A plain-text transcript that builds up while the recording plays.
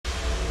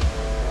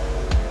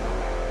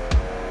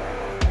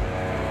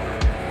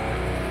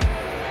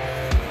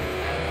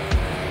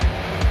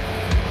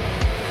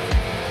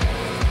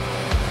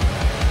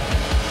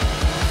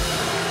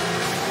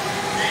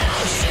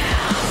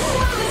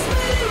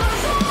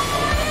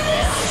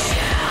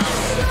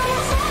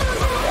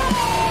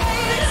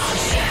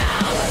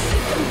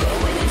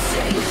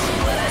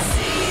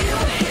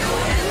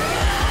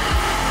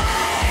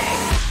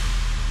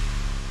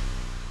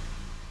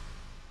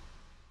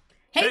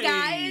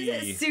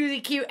Susie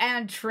Q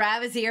and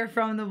Travis here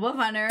from the Wolf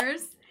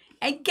HunterZ.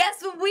 And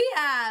guess what we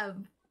have?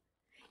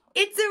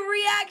 It's a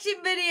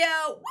reaction video.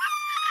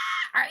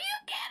 Wah! Are you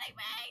kidding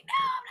me? No,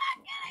 I'm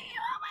not kidding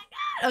you. Oh my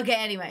god.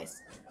 Okay, anyways.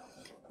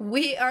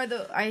 We are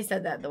I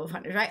said that, the Wolf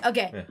HunterZ, right?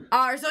 Okay. Yeah.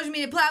 Our social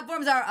media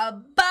platforms are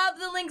above.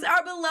 The links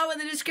are below in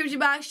the description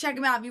box. Check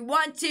them out if you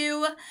want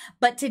to.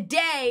 But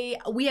today,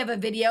 we have a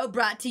video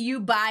brought to you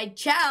by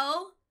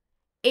Chell.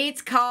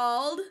 It's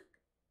called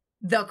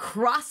The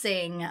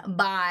Crossing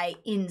by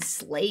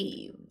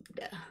Enslaved.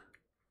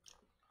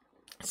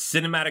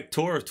 Cinematic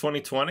tour of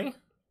 2020.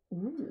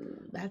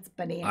 Ooh, that's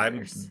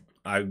bananas.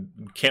 I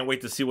can't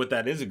wait to see what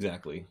that is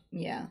exactly.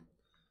 Yeah.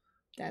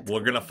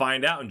 We're going to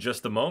find out in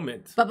just a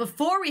moment. But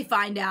before we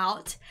find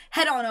out,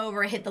 head on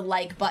over, hit the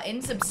like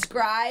button,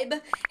 subscribe,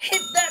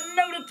 hit that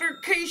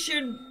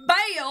notification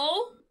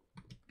bell,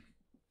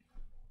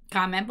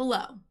 comment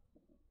below.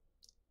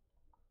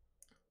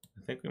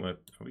 I think are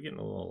we getting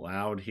a little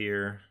loud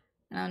here?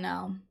 I don't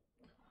know.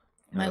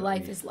 My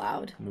life is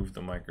loud. Move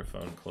the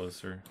microphone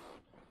closer.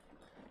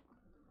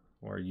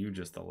 Or are you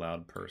just a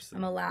loud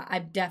person?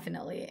 I'm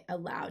definitely a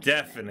loud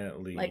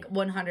Definitely. Like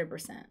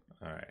 100%.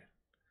 All right.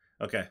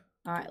 Okay.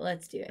 All right,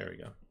 let's do it. There we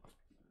go.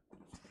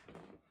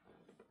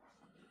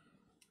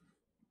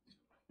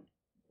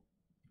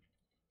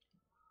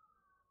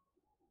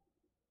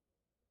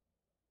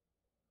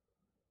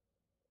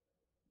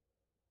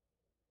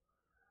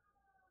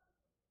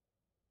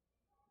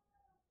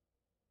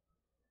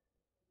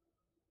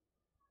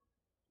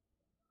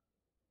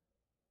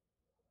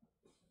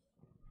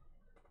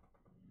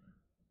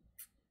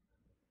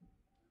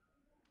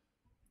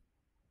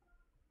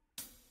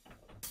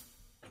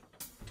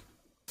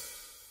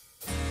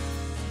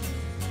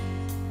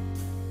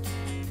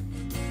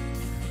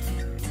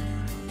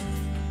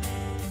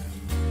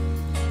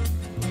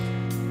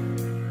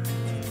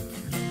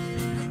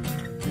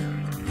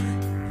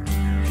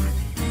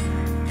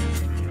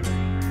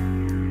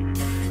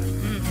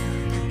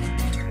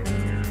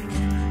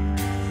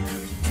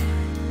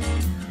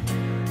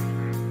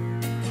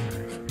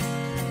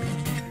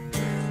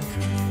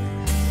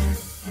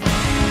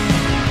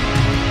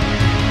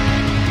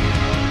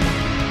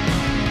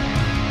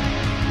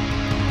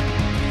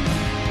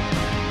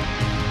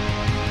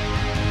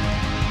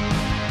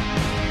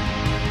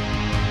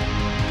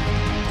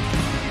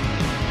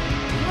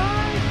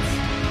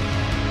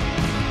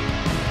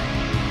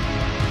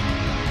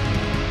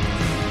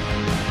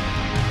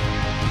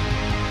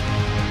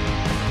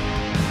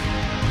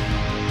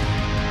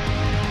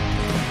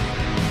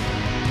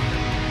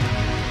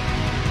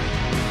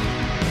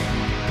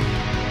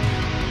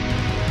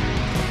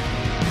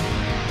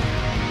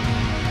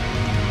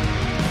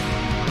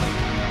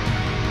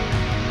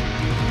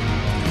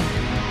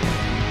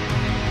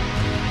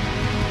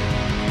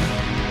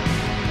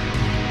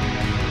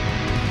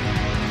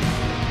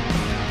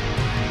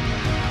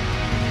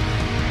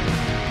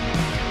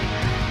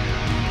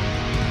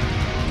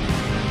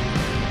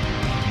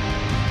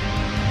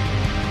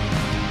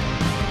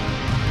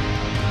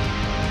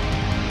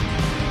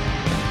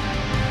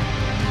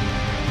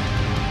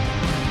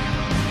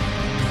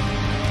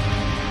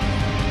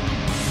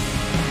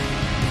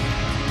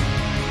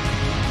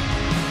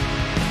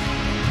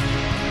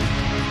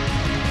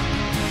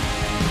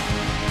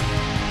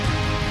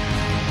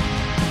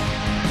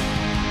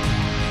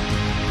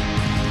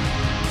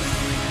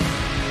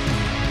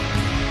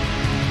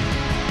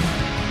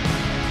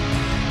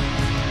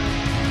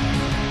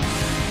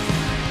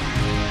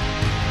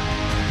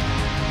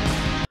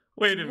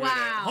 Wait a minute.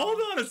 Hold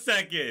on a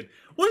second.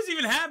 What is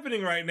even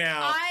happening right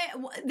now?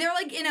 They're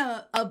like in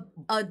a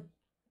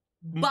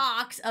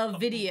box of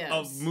videos.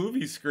 Of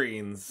movie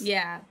screens.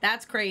 Yeah,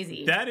 that's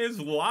crazy. That is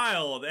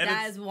wild.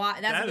 That's a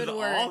good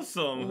word.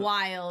 Awesome.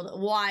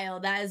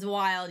 Wild. That is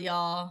wild,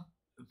 y'all.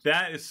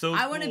 That is so cool.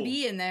 I want to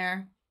be in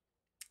there.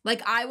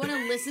 Like, I want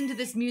to listen to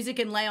this music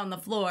and lay on the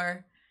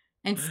floor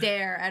and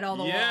stare at all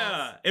the walls.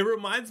 Yeah, it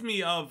reminds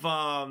me of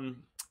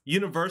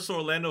Universal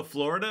Orlando,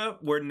 Florida,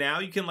 where now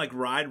you can like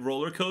ride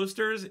roller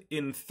coasters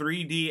in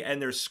 3D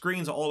and there's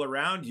screens all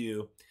around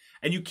you,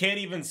 and you can't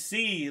even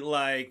see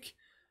like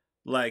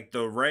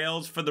the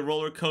rails for the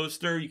roller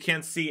coaster. You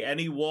can't see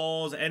any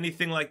walls,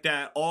 anything like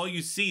that. All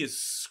you see is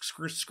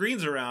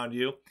screens around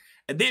you,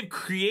 and they've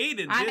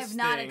created this I have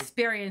not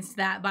experienced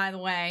that, by the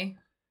way.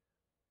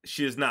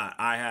 She is not.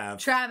 I have.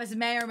 Travis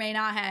may or may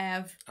not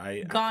have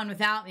gone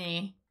without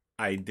me.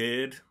 I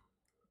did.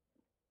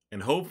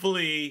 And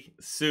hopefully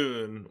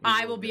soon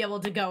I will be able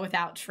to go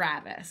without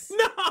Travis.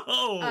 No!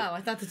 Oh,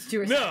 I thought that's what you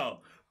were saying. No.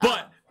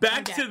 But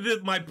back to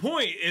my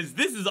point is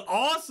this is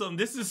awesome.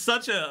 This is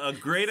such a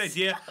great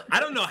idea. I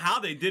don't know how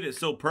they did it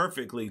so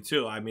perfectly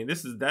too. I mean, that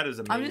is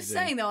amazing. I'm just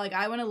saying though, like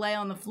I want to lay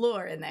on the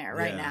floor in there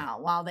right now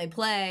while they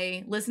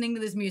play, listening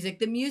to this music.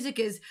 The music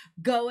is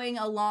going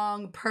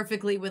along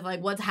perfectly with like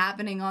what's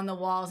happening on the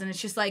walls, and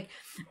it's just like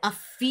a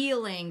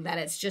feeling that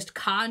it's just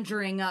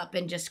conjuring up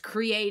and just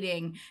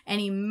creating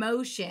an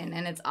emotion,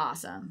 and it's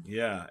awesome.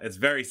 Yeah, it's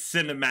very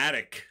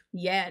cinematic.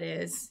 Yeah, it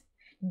is.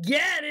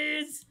 Yeah, it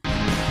is.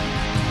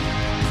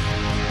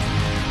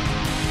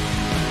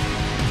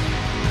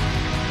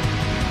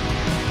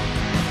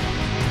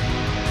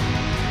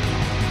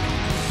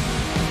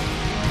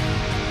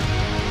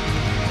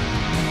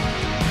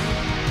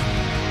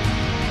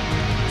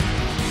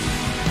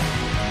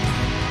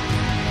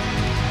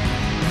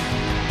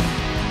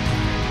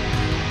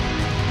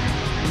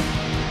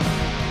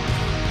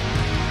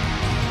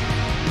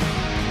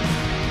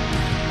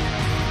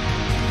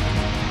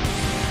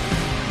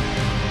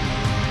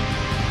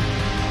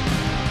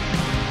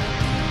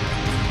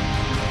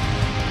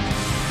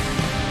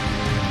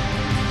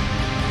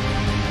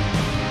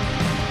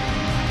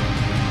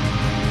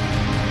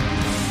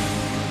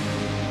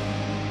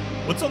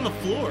 What's on the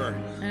floor?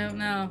 I don't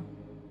know.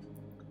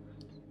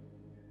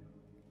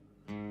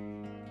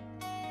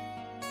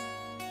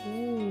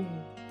 Ooh.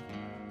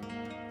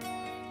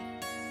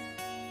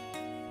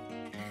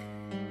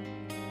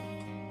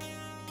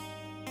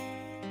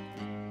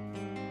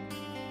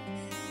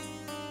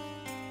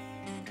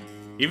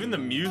 Even the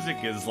music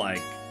is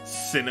like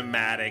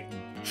cinematic,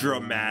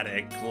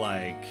 dramatic,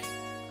 like,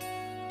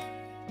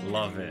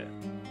 love it.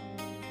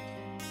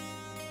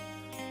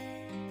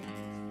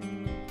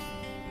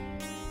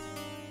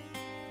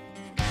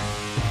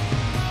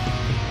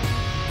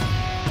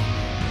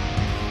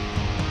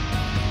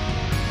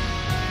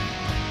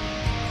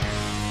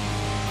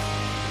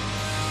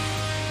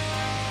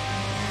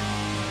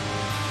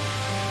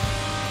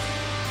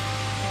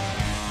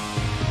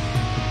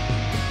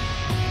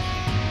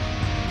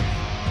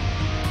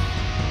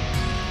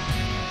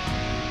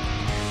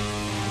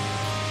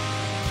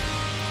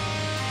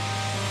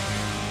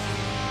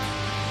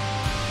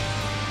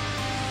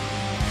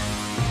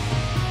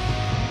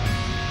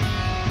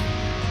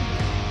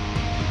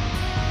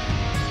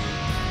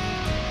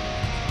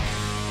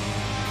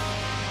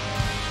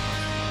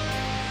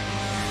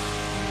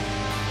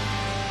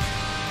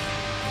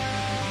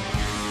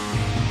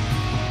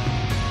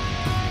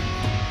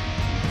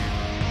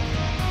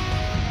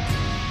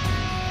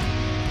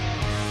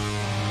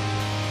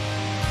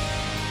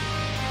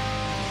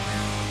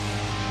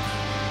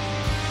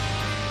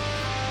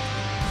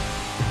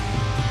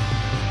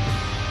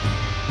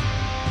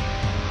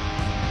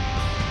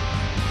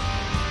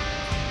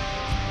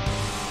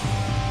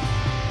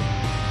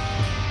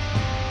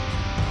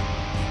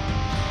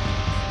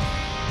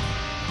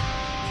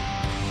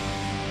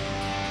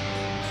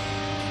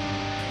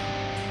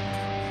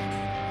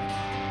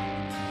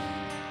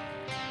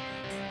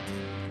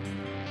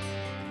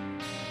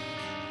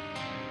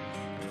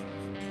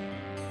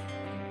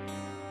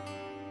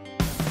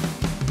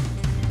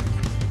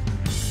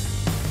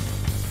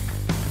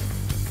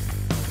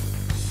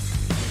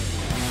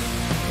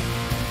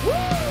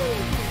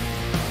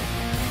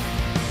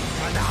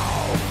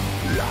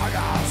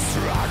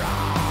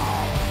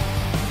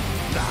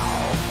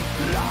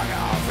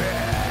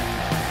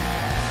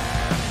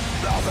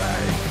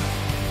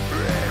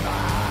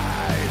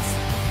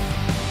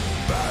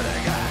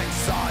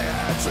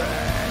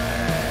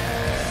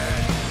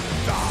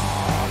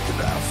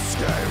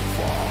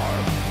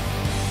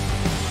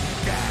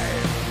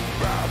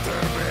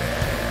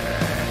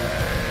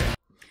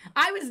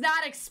 I was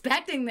not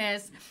expecting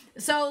this.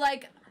 So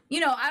like, you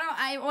know,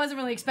 I wasn't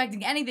really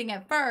expecting anything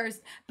at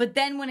first, but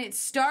then when it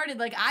started,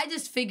 like, I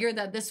just figured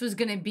that this was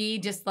gonna be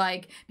just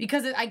like,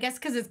 because I guess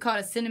because it's called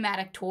a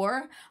cinematic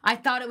tour, I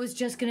thought it was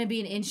just gonna be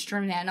an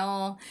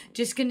instrumental,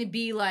 just gonna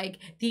be like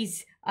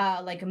these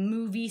like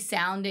movie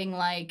sounding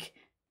like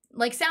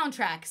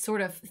soundtrack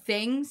sort of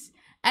things,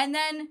 and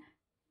then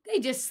they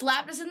just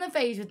slapped us in the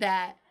face with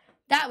that.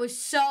 That was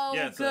so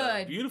it's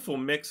good. A beautiful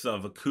mix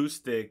of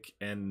acoustic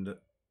and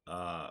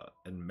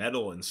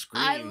metal and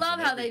screams. I love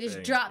how they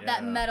just dropped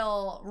that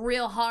metal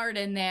real hard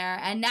in there.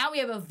 And now we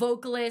have a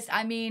vocalist.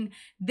 I mean,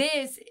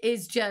 this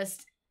is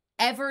just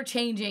ever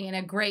changing in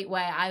a great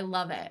way. I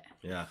love it.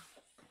 Yeah.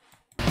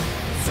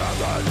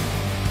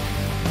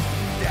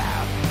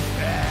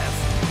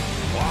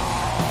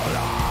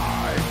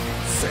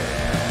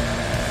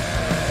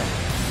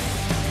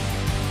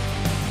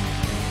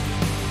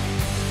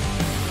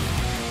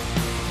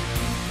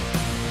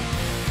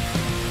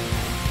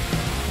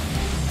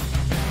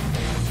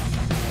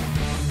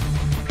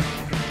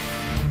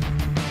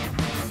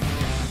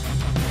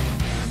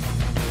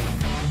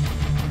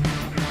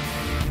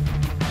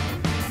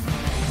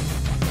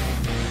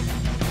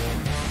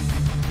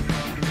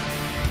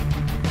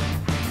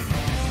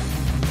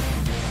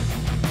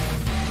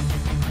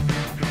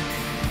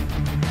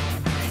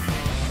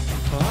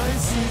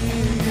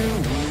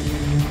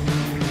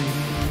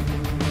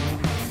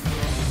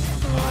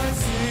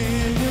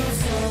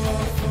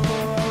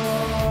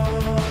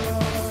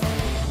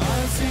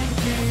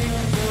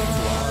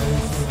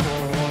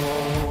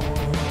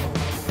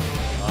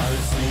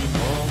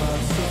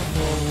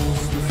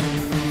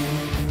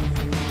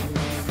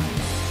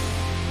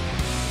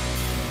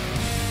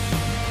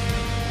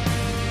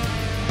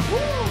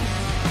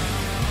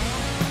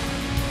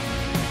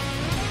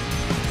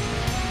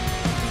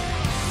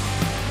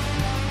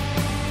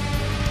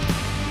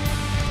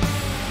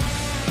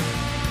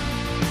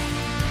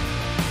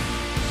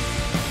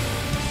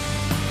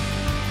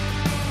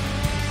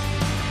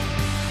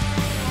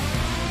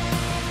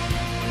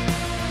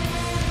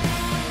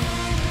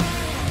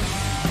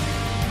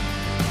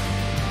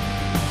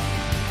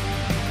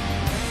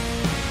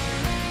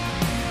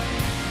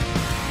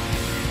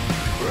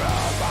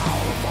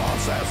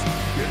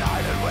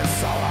 United with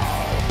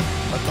sorrow,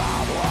 a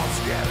thought was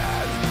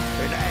given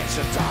in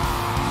ancient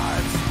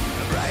times.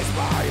 Embraced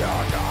by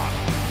your God,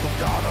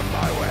 forgot of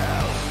my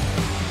will.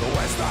 The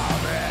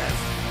wisdom is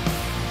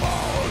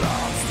all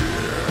of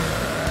steel.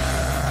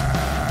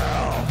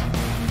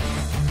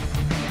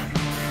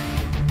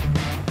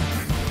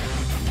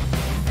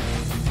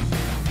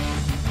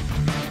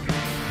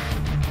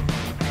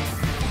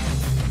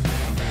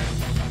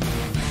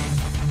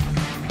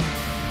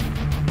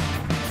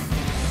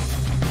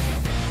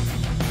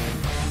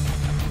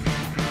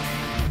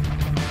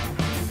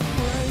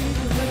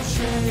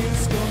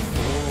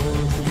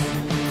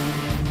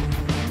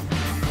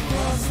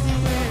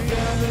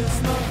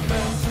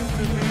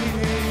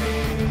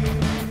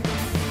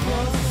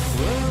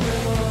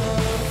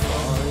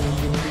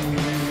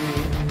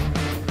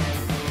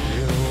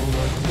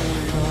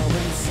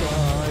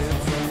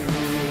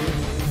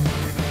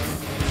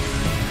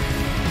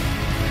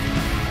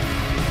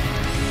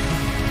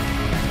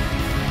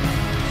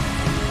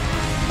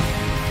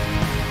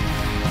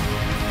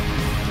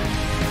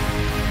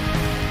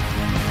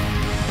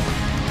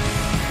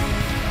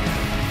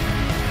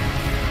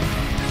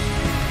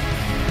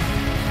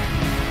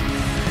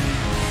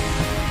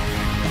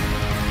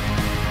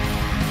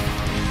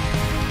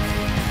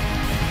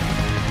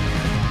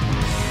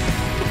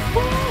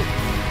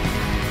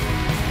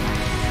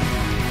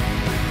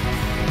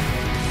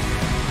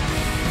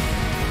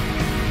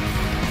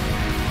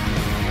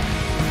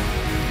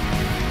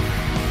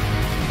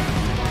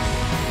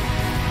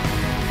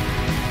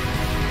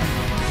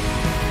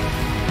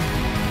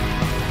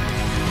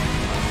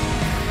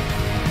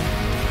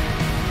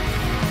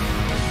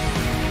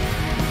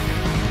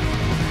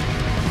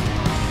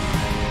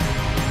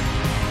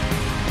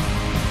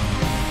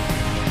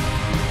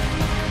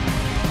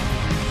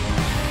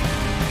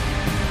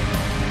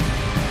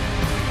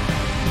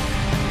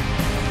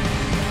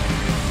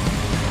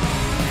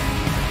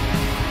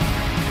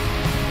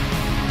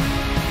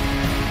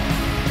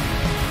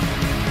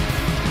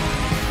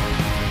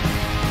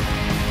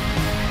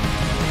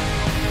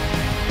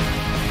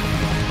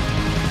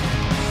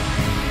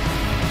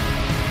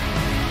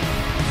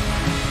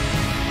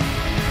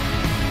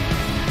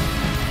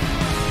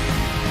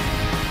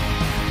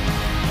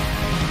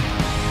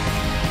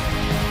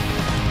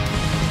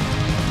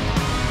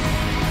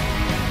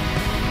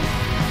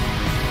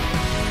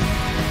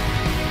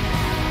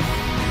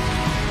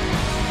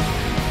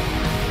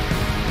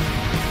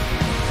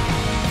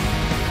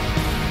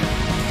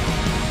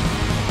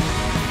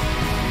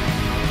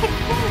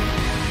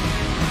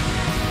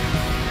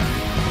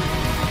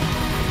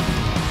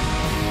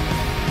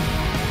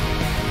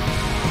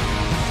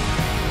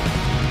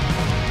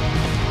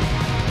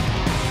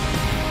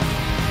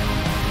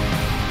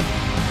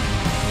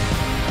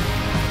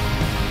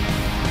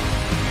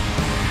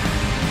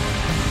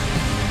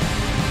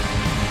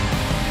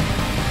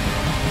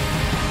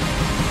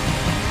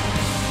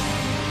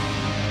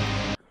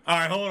 All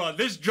right, hold on.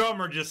 This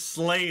drummer just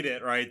slayed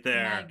it right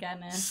there. My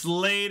goodness.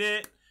 Slayed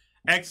it.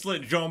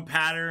 Excellent drum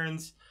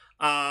patterns.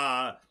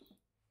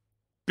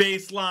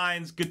 Bass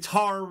lines,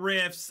 guitar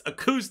riffs,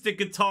 acoustic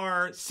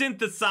guitar,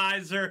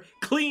 synthesizer,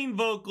 clean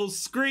vocals,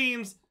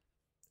 screams.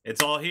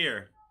 It's all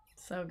here.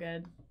 So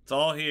good. It's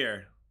all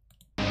here.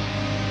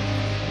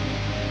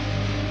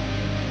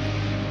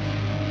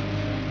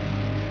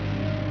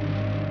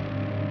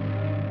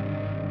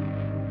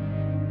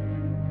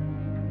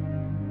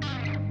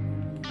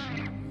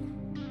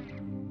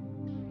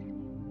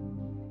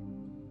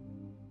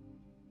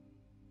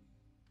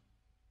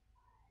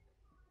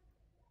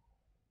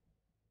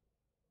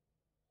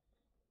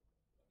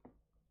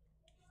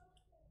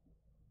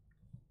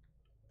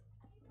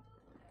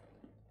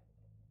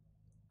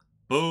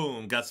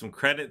 Boom, got some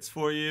credits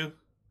for you.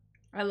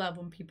 I love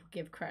when people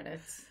give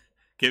credits.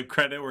 Give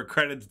credit where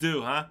credit's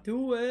due, huh?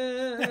 Do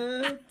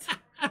it.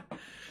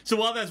 So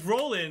while that's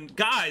rolling,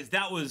 guys,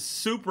 that was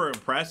super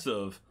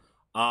impressive.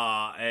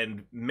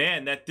 And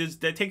man, that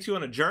takes you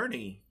on a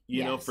journey,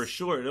 you know, for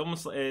sure. It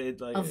almost like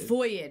a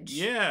voyage.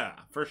 Yeah,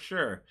 for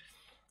sure.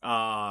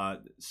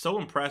 So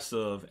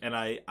impressive. And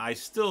I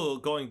still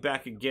going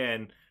back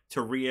again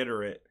to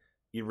reiterate.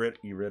 You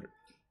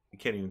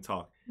can't even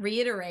talk.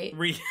 Reiterate.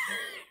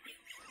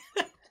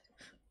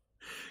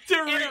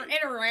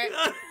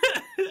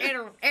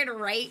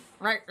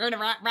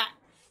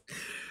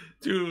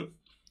 To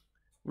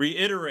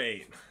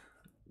reiterate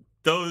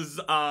those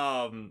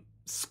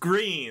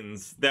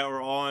screens that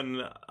were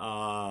on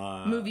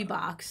Movie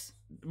Box.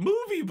 That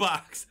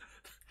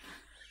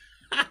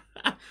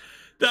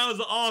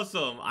was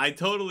awesome. I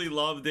totally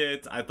loved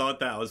it. I thought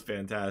that was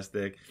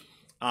fantastic.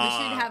 We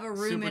should have a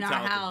room in our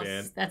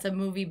house that's a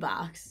movie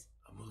box.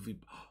 A movie.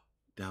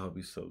 That would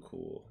be so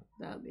cool.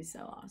 That would be so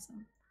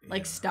awesome.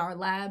 Like Star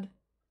Lab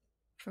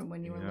from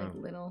when you were like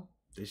little.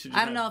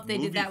 I don't know if they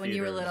did that when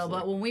you were little,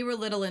 but when we were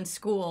little in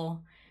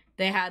school,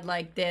 they had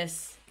like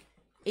this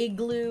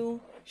igloo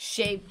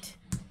shaped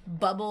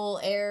bubble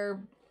air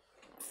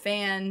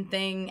fan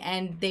thing,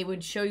 and they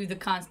would show you the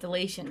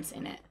constellations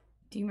in it.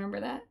 Do you remember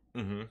that?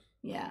 Mm-hmm.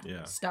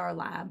 Yeah. Star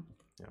Lab.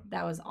 Yeah.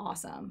 That was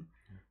awesome.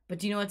 But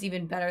do you know what's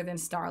even better than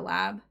Star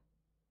Lab?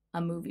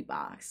 A movie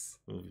box.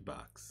 Movie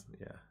box,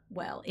 yeah.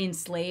 Well,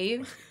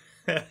 Enslaved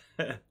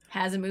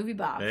has a movie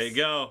box. There you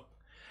go.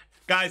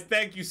 Guys,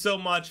 thank you so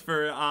much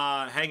for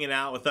hanging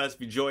out with us.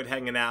 If you enjoyed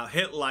hanging out,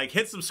 hit like,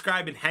 hit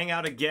subscribe, and hang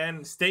out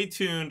again. Stay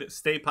tuned.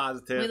 Stay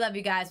positive. We love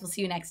you guys. We'll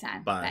see you next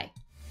time. Bye.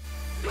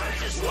 I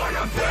just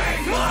wanna be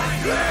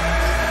like me.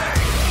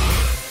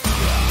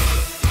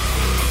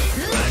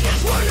 I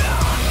just wanna